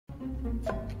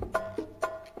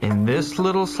In this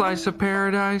little slice of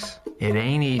paradise, it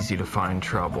ain't easy to find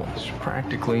trouble. She's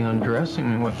practically undressing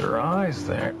me with her eyes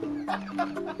there.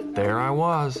 There I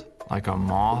was, like a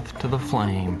moth to the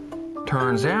flame.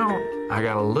 Turns out, I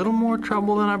got a little more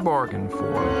trouble than I bargained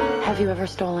for. Have you ever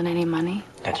stolen any money?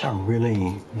 That's a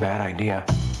really bad idea.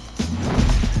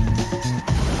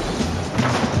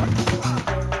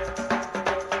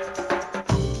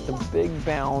 The Big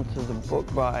Bounce is a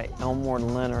book by Elmore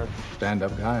Leonard.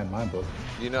 Stand-up guy in my book.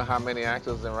 You know how many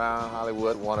actors around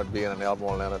Hollywood want to be in an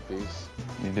Elmore Leonard piece?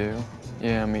 You do?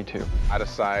 Yeah, me too. I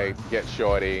decide, get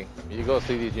Shorty. You go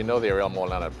see these, you know they're Elmore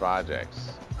Leonard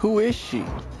projects. Who is she?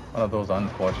 One of those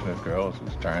unfortunate girls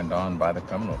who's turned on by the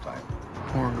criminal type.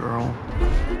 Poor girl.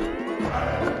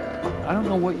 I don't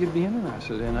know what you'd be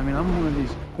interested in. I mean, I'm one of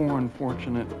these poor,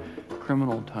 unfortunate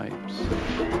criminal types.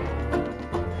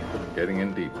 Getting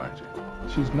in deep, aren't you?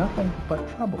 She's nothing but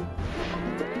trouble.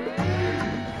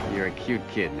 You're a cute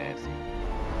kid, Nancy.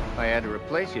 If I had to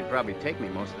replace you, it'd probably take me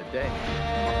most of the day.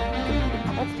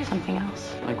 Let's do something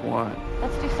else. Like what?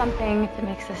 Let's do something that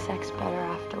makes the sex better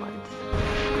afterwards.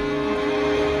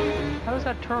 How does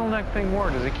that turtleneck thing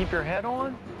work? Does it keep your head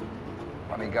on?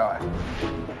 Funny guy.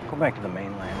 Go back to the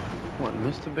mainland. What,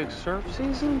 missed the big surf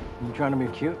season? You trying to be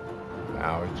cute?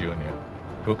 Now, Junior,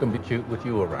 who can be cute with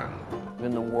you around?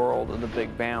 In the world of the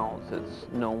Big Bounce, it's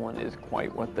no one is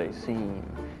quite what they seem,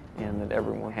 and that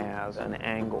everyone has an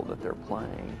angle that they're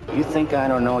playing. You think I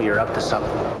don't know you're up to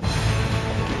something?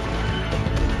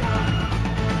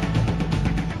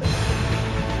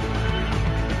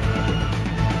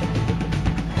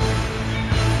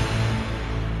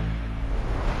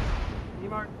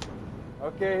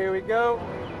 Okay, here we go.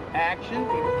 Action.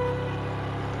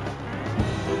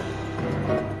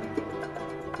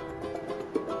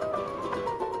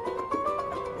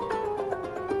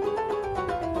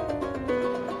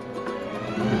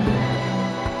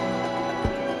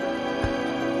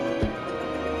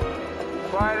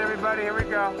 Quiet, everybody, here we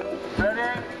go. Ready,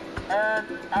 and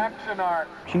action art.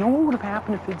 Do you know what would have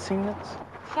happened if he'd seen this?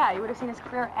 Yeah, you would have seen his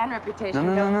career and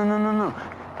reputation. No.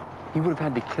 He would have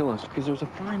had to kill us, because there's a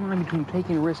fine line between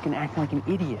taking a risk and acting like an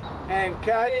idiot. And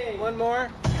cut. One more.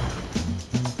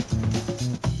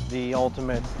 The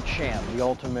ultimate sham, the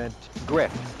ultimate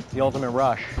grift, the ultimate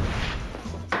rush.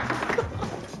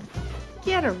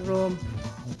 Get a room.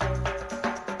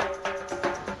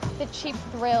 The cheap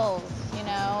thrills, you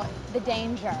know, the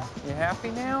danger. You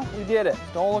happy now? We did it.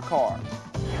 Stole a car.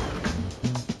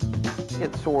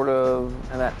 It's sort of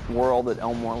that world that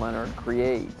Elmore Leonard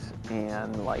creates,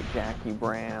 and like Jackie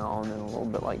Brown and a little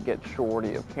bit like Get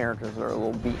Shorty, of characters that are a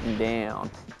little beaten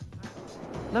down.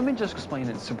 Let me just explain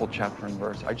in simple chapter and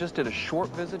verse. I just did a short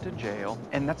visit to jail,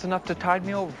 and that's enough to tide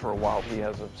me over for a while. He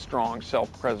has a strong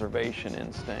self-preservation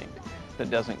instinct that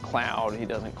he doesn't cloud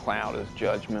his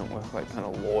judgment with like kind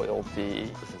of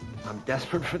loyalty. Listen, I'm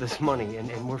desperate for this money,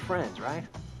 and we're friends, right?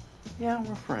 Yeah,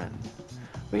 we're friends.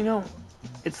 But you know,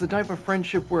 it's the type of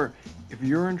friendship where if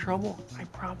you're in trouble, I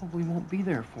probably won't be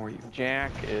there for you.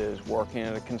 Jack is working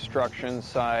at a construction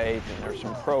site, and there's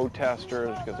some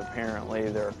protesters because apparently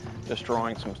they're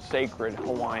destroying some sacred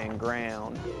Hawaiian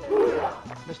ground.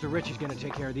 Mr. Ritchie's gonna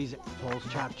take care of these assholes,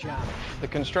 chop chop. The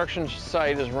construction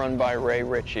site is run by Ray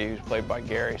Ritchie, who's played by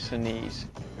Gary Sinise.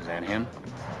 Is that him?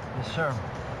 Yes, sir.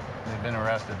 They've been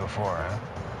arrested before, huh?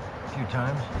 A few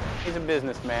times. He's a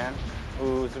businessman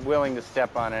who's willing to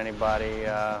step on anybody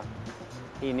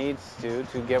he needs to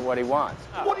get what he wants.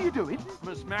 What are you doing? I'm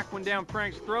gonna smack one down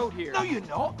Frank's throat here. No, you're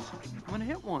not. I'm gonna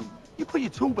hit one. You put your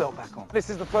tool belt back on.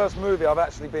 This is the first movie I've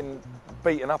actually been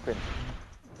beaten up in.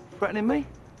 Threatening me?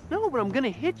 No, but I'm gonna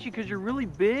hit you because you're really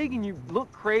big and you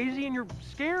look crazy and you're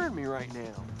scaring me right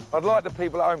now. I'd like the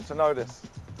people at home to know this.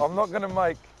 I'm not gonna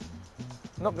make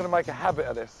a habit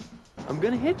of this. I'm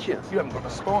gonna hit you. You haven't got a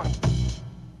spine.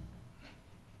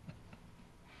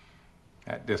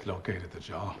 That dislocated the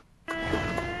jaw.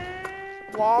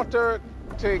 Walter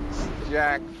takes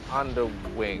Jack under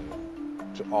wing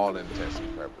to all intents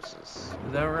and purposes.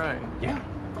 Is that right? Yeah.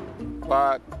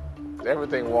 But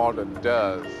everything Walter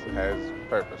does has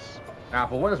purpose. Now,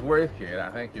 for what it's worth, kid, I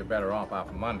think you're better off out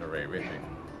from under Ray Ritchie.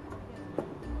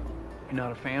 You're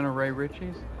not a fan of Ray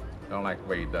Ritchie's? Don't like the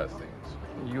way he does things.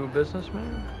 You a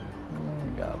businessman?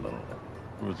 You got a little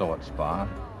resort spa.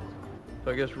 So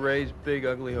I guess Ray's big,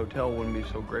 ugly hotel wouldn't be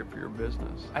so great for your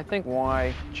business. I think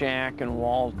why Jack and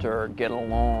Walter get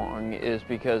along is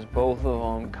because both of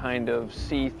them kind of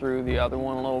see through the other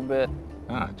one a little bit.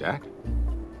 Ah, Jack.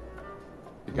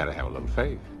 You gotta have a little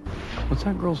faith. What's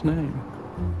that girl's name?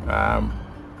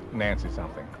 Nancy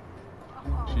something.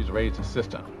 She's Ray's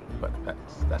assistant, but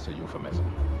that's a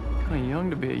euphemism. Kind of young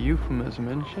to be a euphemism,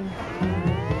 isn't she?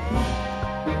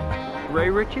 Ray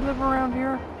Ritchie live around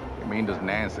here? You mean does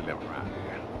Nancy live around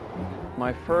here?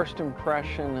 My first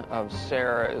impression of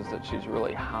Sara is that she's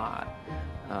really hot,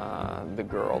 the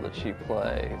girl that she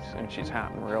plays, and she's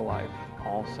hot in real life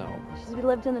also. She's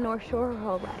lived in the North Shore her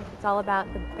whole life. It's all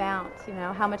about the bounce, you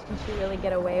know, how much can she really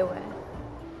get away with?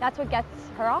 That's what gets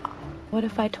her off. What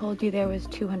if I told you there was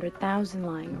 200,000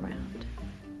 lying around?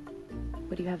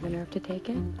 Would you have the nerve to take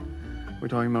it? We're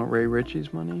talking about Ray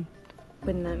Ritchie's money?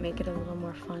 Wouldn't that make it a little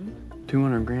more fun?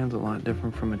 200 grand's a lot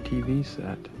different from a TV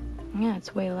set. Yeah,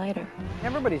 it's way lighter.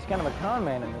 Everybody's kind of a con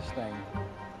man in this thing,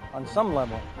 on some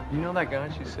level. You know that guy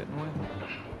she's sitting with?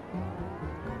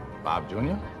 Bob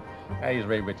Jr.? Yeah, he's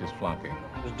Ray Ritchie's flunky.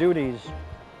 His duties,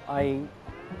 I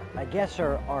guess,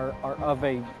 are of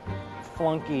a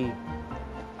flunky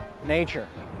nature.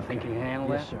 Think you can handle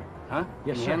that? Yes, sir. Huh?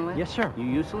 Yes, Can you sir. handle that? Yes, sir. You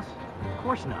useless? Of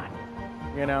course not.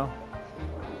 You know,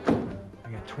 I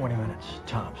got 20 minutes,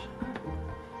 tops.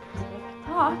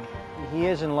 Talk. He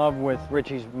is in love with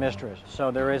Richie's mistress, so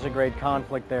there is a great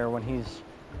conflict there when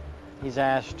he's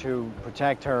asked to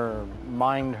protect her,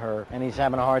 mind her, and he's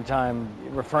having a hard time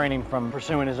refraining from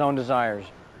pursuing his own desires.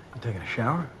 You taking a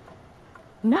shower?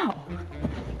 No.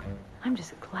 I'm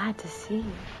just glad to see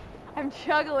you. I'm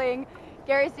juggling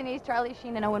Gary Sinise, Charlie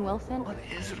Sheen, and Owen Wilson. What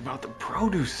is it about the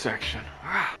produce section?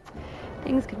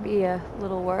 Things could be a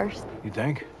little worse. You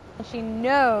think? And she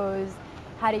knows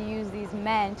how to use these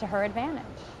men to her advantage.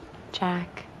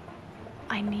 Jack,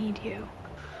 I need you.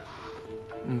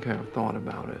 Okay, I've thought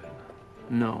about it.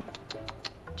 No.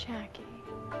 Jackie.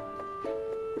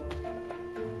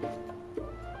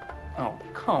 Oh,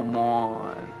 come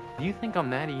on. Do you think I'm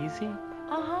that easy?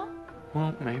 Uh-huh.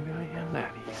 Well, maybe I am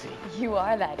that easy. You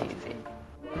are that easy.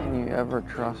 Can you ever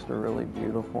trust a really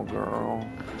beautiful girl?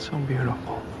 So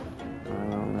beautiful. I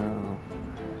don't know.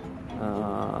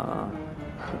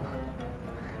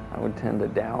 I would tend to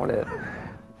doubt it.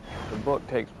 The book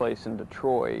takes place in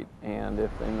Detroit, and if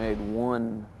they made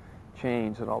one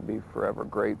change that I'll be forever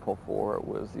grateful for, it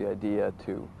was the idea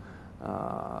to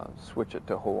switch it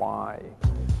to Hawaii.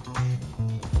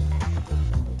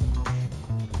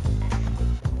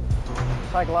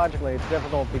 Psychologically, it's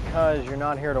difficult because you're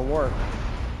not here to work.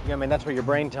 I mean, that's what your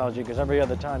brain tells you, because every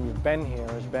other time you've been here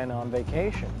has been on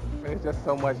vacation. There's just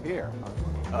so much here.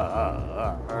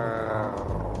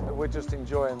 We're just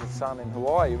enjoying the sun in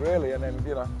Hawaii, really, and then,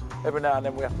 you know, every now and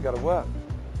then we have to go to work.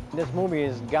 This movie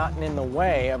has gotten in the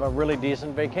way of a really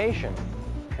decent vacation,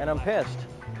 and I'm pissed,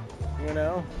 you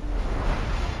know?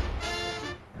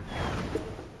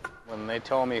 When they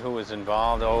told me who was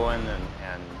involved, Owen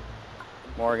and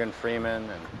Morgan Freeman,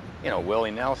 and, you know,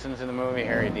 Willie Nelson's in the movie,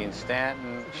 Harry Dean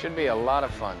Stanton, it should be a lot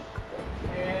of fun.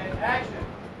 And action!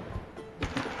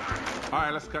 All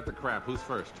right, let's cut the crap. Who's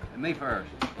first? Me first.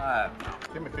 5.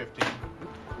 Give me 15.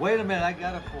 Wait a minute, I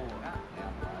got a 4.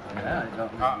 Yeah, you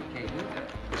can't do that.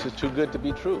 This is too good to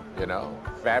be true, you know.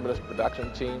 Fabulous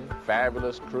production team,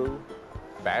 fabulous crew,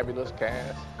 fabulous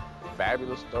cast,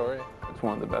 fabulous story. It's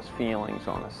one of the best feelings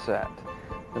on a set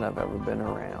that I've ever been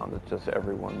around. It's just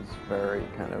everyone's very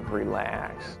kind of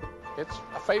relaxed. It's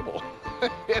a fable.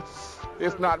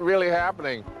 It's not really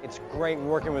happening. It's great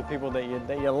working with people that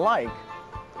you like,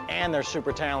 and they're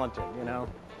super talented, you know?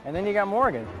 And then you got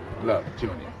Morgan. Look,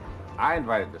 Junior, I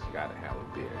invited this guy to have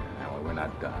a beer. Now, we're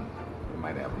not done. We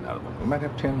might have another one. We might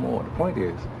have 10 more. The point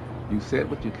is, you said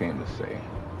what you came to say.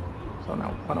 So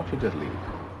now, why don't you just leave?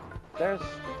 There's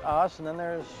us, and then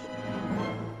there's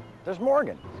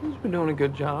Morgan. He's been doing a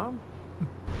good job.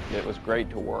 It was great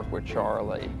to work with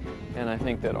Charlie, and I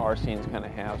think that our scenes kind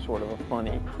of have sort of a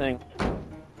funny thing.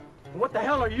 What the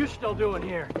hell are you still doing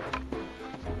here?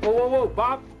 Whoa,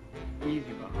 Bob.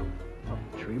 Easy, Bob.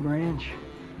 Oh, tree branch?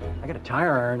 I got a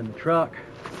tire iron in the truck.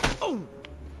 Oh!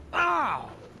 Ow!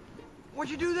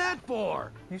 What'd you do that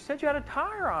for? You said you had a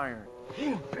tire iron.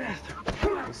 You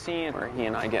bastard. The scene where he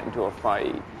and I get into a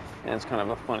fight, and it's kind of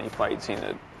a funny fight scene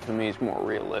that to me is more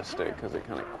realistic because it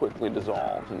kind of quickly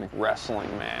dissolves in a wrestling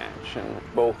match, and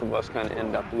both of us kind of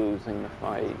end up losing the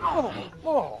fight.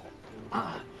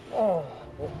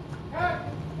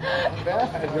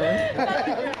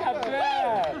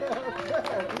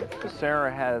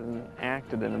 Sara hadn't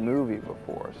acted in a movie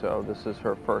before, so this is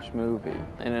her first movie.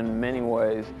 And in many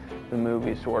ways, the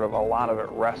movie sort of, a lot of it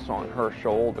rests on her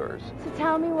shoulders. So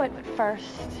tell me what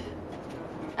first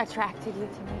attracted you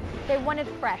to me. They wanted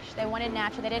fresh, they wanted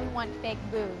natural, they didn't want fake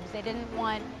boobs, they didn't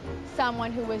want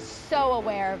someone who was so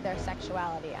aware of their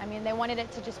sexuality. I mean, they wanted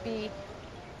it to just be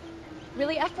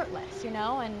really effortless, you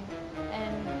know, and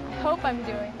I hope I'm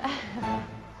doing that.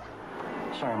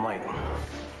 Sorry I'm late.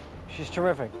 She's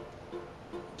terrific.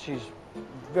 She's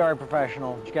very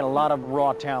professional. She's got a lot of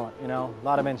raw talent, you know, a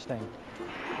lot of instinct.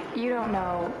 You don't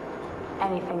know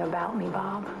anything about me,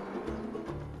 Bob.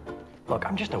 Look,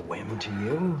 I'm just a whim to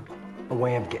you. A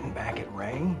way of getting back at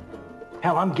Ray.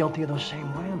 Hell, I'm guilty of those same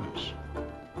whims.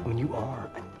 I mean, you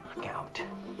are a knockout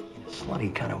in a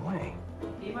slutty kind of way.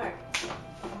 Teamwork.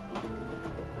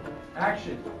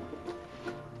 Action.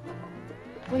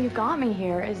 Well, you got me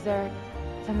here. Is there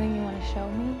something you want to show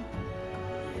me?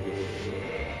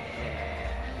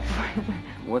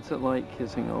 What's it like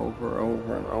kissing over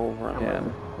and over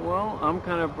again? Well, I'm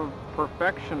kind of a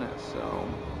perfectionist, so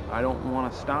I don't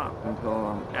want to stop until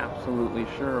I'm absolutely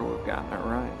sure we've gotten it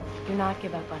right. Do not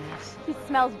give up on us. He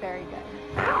smells very good.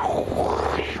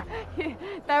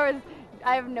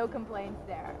 I have no complaints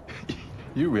there.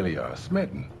 You really are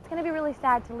smitten. It's gonna be really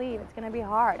sad to leave. It's gonna be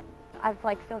hard. I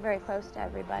feel very close to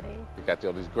everybody. You got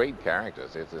all these great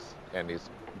characters, and these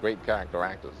great character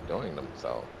actors doing them,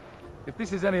 so. If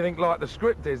this is anything like the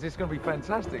script is, it's going to be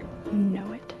fantastic. You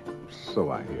know it.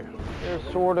 So I hear. There's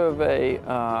sort of a,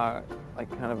 like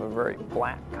kind of a very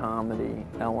black comedy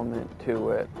element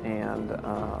to it, and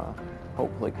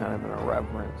hopefully kind of an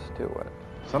irreverence to it.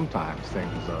 Sometimes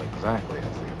things are exactly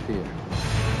as they appear.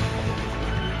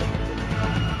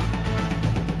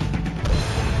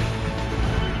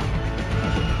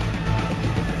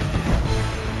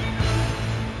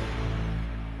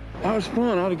 That was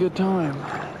fun. I had a good time.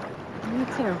 Me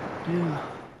too. Yeah.